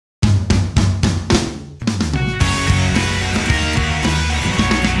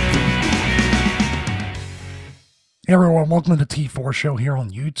Hey everyone, welcome to the T4 show here on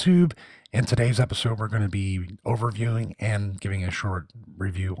YouTube. In today's episode, we're going to be overviewing and giving a short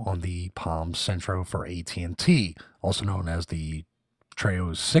review on the Palm Centro for AT&T, also known as the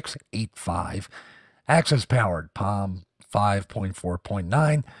Treo 685 access powered Palm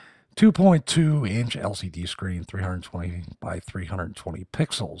 5.4.9 2.2-inch LCD screen, 320 by 320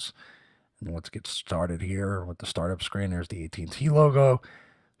 pixels. And let's get started here with the startup screen. There's the AT&T logo.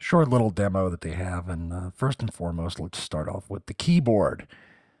 Short little demo that they have, and first and foremost, let's start off with the keyboard.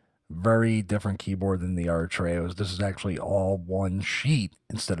 Very different keyboard than the other Treos. This is actually all one sheet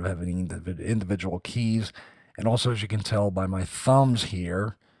instead of having individual keys. And also, as you can tell by my thumbs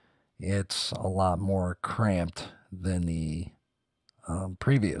here, it's a lot more cramped than the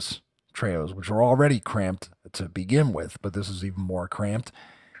previous Treos, which were already cramped to begin with, but this is even more cramped.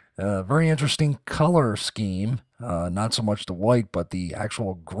 Very interesting color scheme. Not so much the white, but the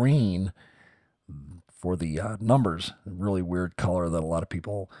actual green for the numbers. Really weird color that a lot of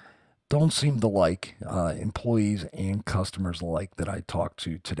people don't seem to like, employees and customers alike that I talked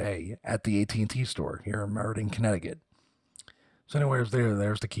to today at the AT&T store here in Meriden, Connecticut. So anyways,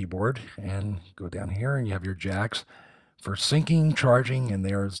 there's the keyboard, and go down here and you have your jacks for syncing, charging, and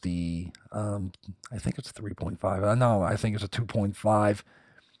there's the, I think it's 3.5. No, I think it's a 2.5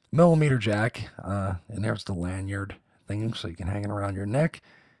 millimeter jack, and there's the lanyard thing, so you can hang it around your neck,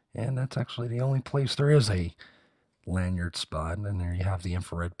 and that's actually the only place there is a lanyard spot. And then there you have the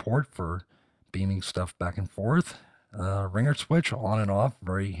infrared port for beaming stuff back and forth. Ringer switch on and off,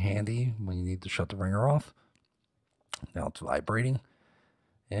 very handy when you need to shut the ringer off. Now it's vibrating,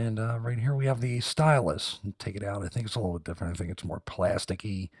 and right here we have the stylus. Take it out. I think it's a little bit different. I think it's more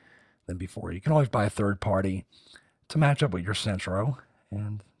plasticky than before. You can always buy a third party to match up with your Centro,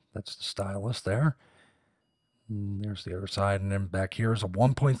 and that's the stylus there. And there's the other side, and then back here is a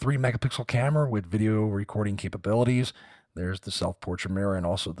 1.3 megapixel camera with video recording capabilities. There's the self-portrait mirror and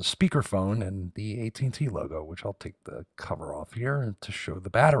also the speakerphone and the AT&T logo, which I'll take the cover off here to show the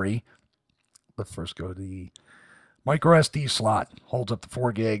battery. But first go to the micro SD slot. Holds up to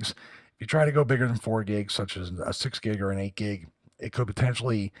 4 gigs. If you try to go bigger than 4 gigs, such as a 6 gig or an 8 gig, it could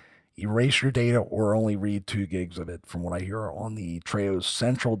potentially erase your data or only read 2 gigs of it, from what I hear on the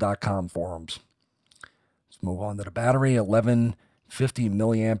treoscentral.com forums. Let's move on to the battery. 1150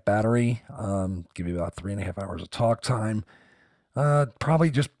 milliamp battery. Give you about 3.5 hours of talk time.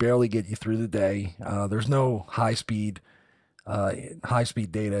 Probably just barely get you through the day. There's no high-speed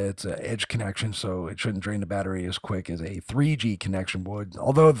data. It's an edge connection, so it shouldn't drain the battery as quick as a 3G connection would,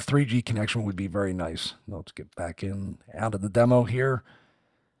 although the 3G connection would be very nice. Let's get back out of the demo here.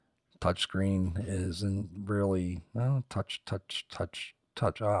 Touchscreen isn't really, well, touch.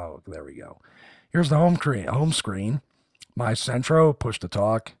 Oh, there we go. Here's the home screen. My Centro, push to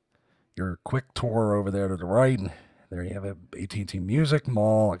talk. Your quick tour over there to the right. There you have it. AT&T Music,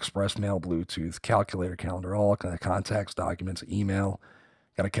 Mall, Express Mail, Bluetooth, calculator, calendar, all kind of contacts, documents, email.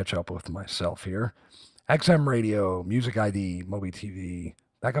 Got to catch up with myself here. XM radio, Music ID, Mobi TV,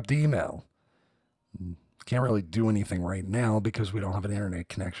 back up to email. Can't really do anything right now because we don't have an internet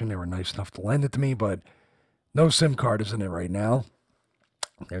connection. They were nice enough to lend it to me, but no SIM card is in it right now.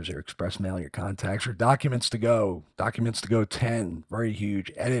 There's your express mail, your contacts, your documents to go. Documents to go 10, very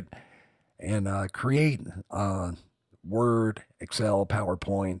huge. Edit and create Word, Excel,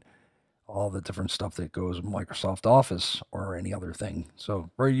 PowerPoint, all the different stuff that goes with Microsoft Office or any other thing.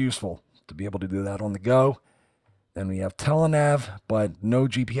 So very useful to be able to do that on the go. Then we have telenav, but no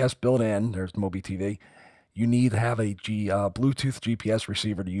GPS built in. There's Mobi TV. You need to have a Bluetooth GPS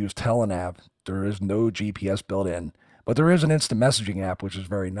receiver to use telenav. There is no GPS built in, but there is an instant messaging app, which is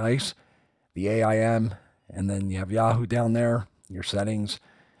very nice. The AIM, and then you have Yahoo down there, your settings,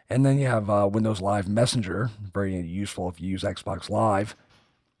 and then you have Windows Live Messenger, very useful if you use Xbox Live.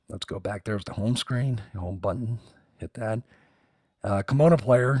 Let's go back. There's the home screen, home button, hit that. Kimono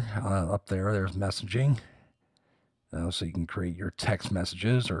player up there, there's messaging. So you can create your text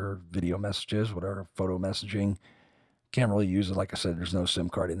messages or video messages, whatever, photo messaging. Can't really use it. Like I said, there's no SIM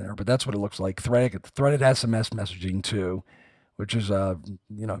card in there, but that's what it looks like. Threaded SMS messaging too, which is,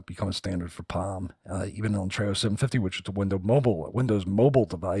 become a standard for Palm, even on Treo 750, which is a Windows mobile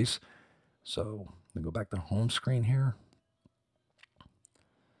device. So let me go back to the home screen here.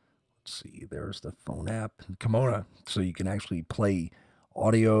 Let's see, there's the phone app, Kimono, so you can actually play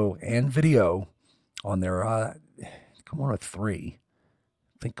audio and video on their Kimono 3.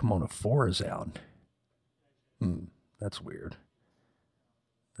 I think Kimono 4 is out. That's weird.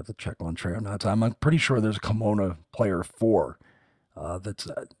 I have to check on Treo Nuts. I'm pretty sure there's a Kimono Player 4. That's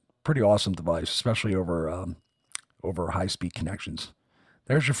a pretty awesome device, especially over high-speed connections.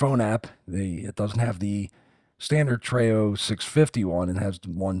 There's your phone app. It doesn't have the standard Treo 650 one and has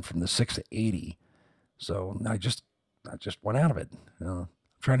one from the 680. So I just went out of it. I'm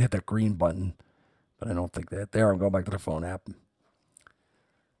trying to hit that green button, but I don't think that. There, I'm going back to the phone app.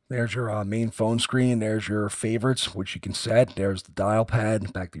 There's your main phone screen. There's your favorites, which you can set. There's the dial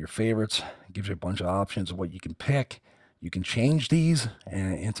pad, back to your favorites. It gives you a bunch of options of what you can pick. You can change these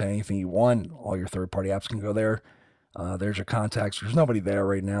into anything you want. All your third-party apps can go there. There's your contacts. There's nobody there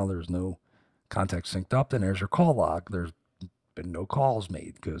right now. There's no contacts synced up. Then there's your call log. There's been no calls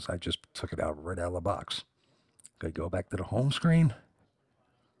made because I just took it out right out of the box. Okay, go back to the home screen.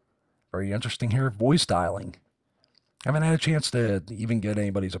 Very interesting here, voice dialing. I haven't had a chance to even get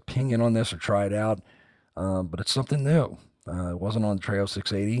anybody's opinion on this or try it out, but it's something new. It wasn't on the Treo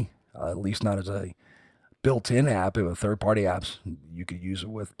 680, at least not as a built-in app. It was third-party apps you could use it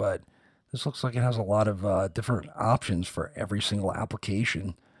with, but this looks like it has a lot of different options for every single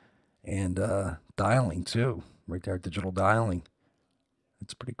application and dialing too. Right there, digital dialing.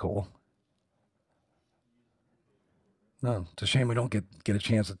 It's pretty cool. No, it's a shame we don't get a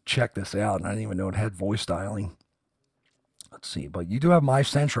chance to check this out, and I didn't even know it had voice dialing. Let's see, but you do have My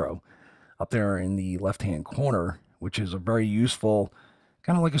Centro up there in the left-hand corner, which is a very useful,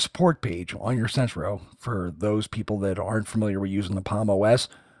 kind of like a support page on your Centro for those people that aren't familiar with using the Palm OS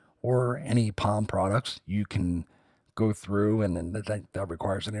or any Palm products. You can go through, and that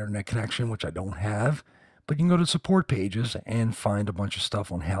requires an internet connection, which I don't have, but you can go to support pages and find a bunch of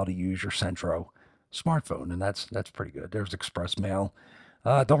stuff on how to use your Centro smartphone, and that's pretty good. There's Express Mail.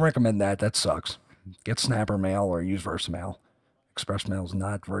 Don't recommend that. That sucks. Get Snapper Mail or use VersaMail. Express Mail is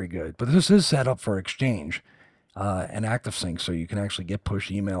not very good, but this is set up for Exchange and ActiveSync, so you can actually get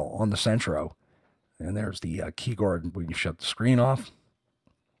push email on the Centro. And there's the key guard where you shut the screen off.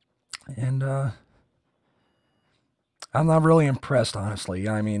 And I'm not really impressed, honestly.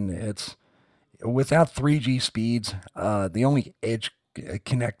 I mean, it's without 3G speeds, the only edge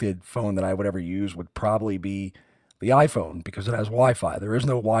connected phone that I would ever use would probably be the iPhone because it has Wi-Fi. There is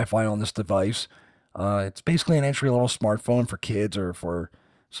no Wi-Fi on this device. It's basically an entry-level smartphone for kids or for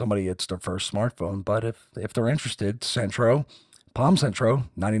somebody it's their first smartphone. But if they're interested, Centro, Palm Centro,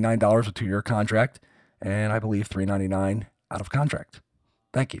 $99 a 2-year contract, and I believe $399 out of contract.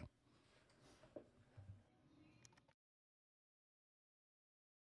 Thank you.